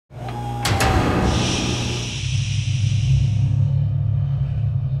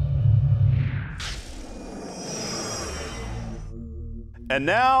And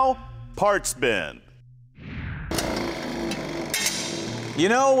now, Parts Bin. You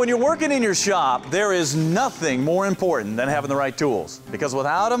know, when you're working in your shop, there is nothing more important than having the right tools, because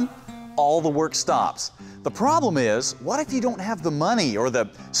without them, all the work stops. The problem is, what if you don't have the money or the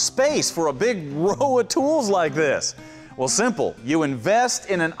space for a big row of tools like this? Well, simple. You invest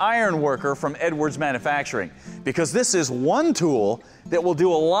in an Ironworker from Edwards Manufacturing, because this is one tool that will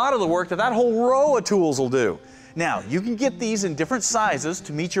do a lot of the work that that whole row of tools will do. Now, you can get these in different sizes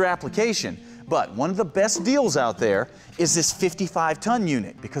to meet your application, but one of the best deals out there is this 55-ton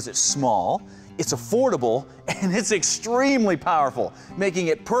unit, because it's small, it's affordable, and it's extremely powerful, making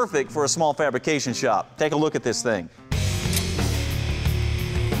it perfect for a small fabrication shop. Take a look at this thing.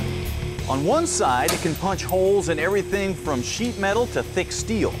 On one side, it can punch holes in everything from sheet metal to thick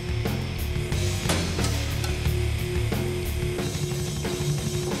steel.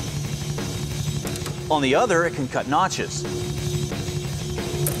 On the other, it can cut notches.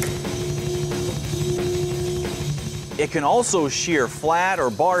 It can also shear flat or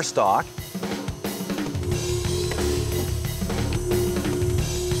bar stock.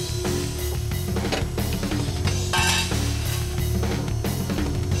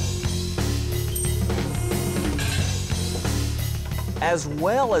 As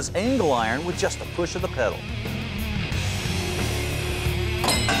well as angle iron with just a push of the pedal.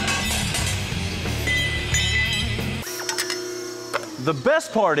 The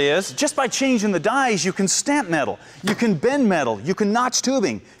best part is, just by changing the dies, you can stamp metal, you can bend metal, you can notch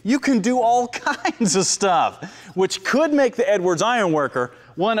tubing, you can do all kinds of stuff, which could make the Edwards Ironworker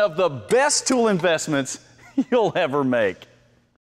one of the best tool investments you'll ever make.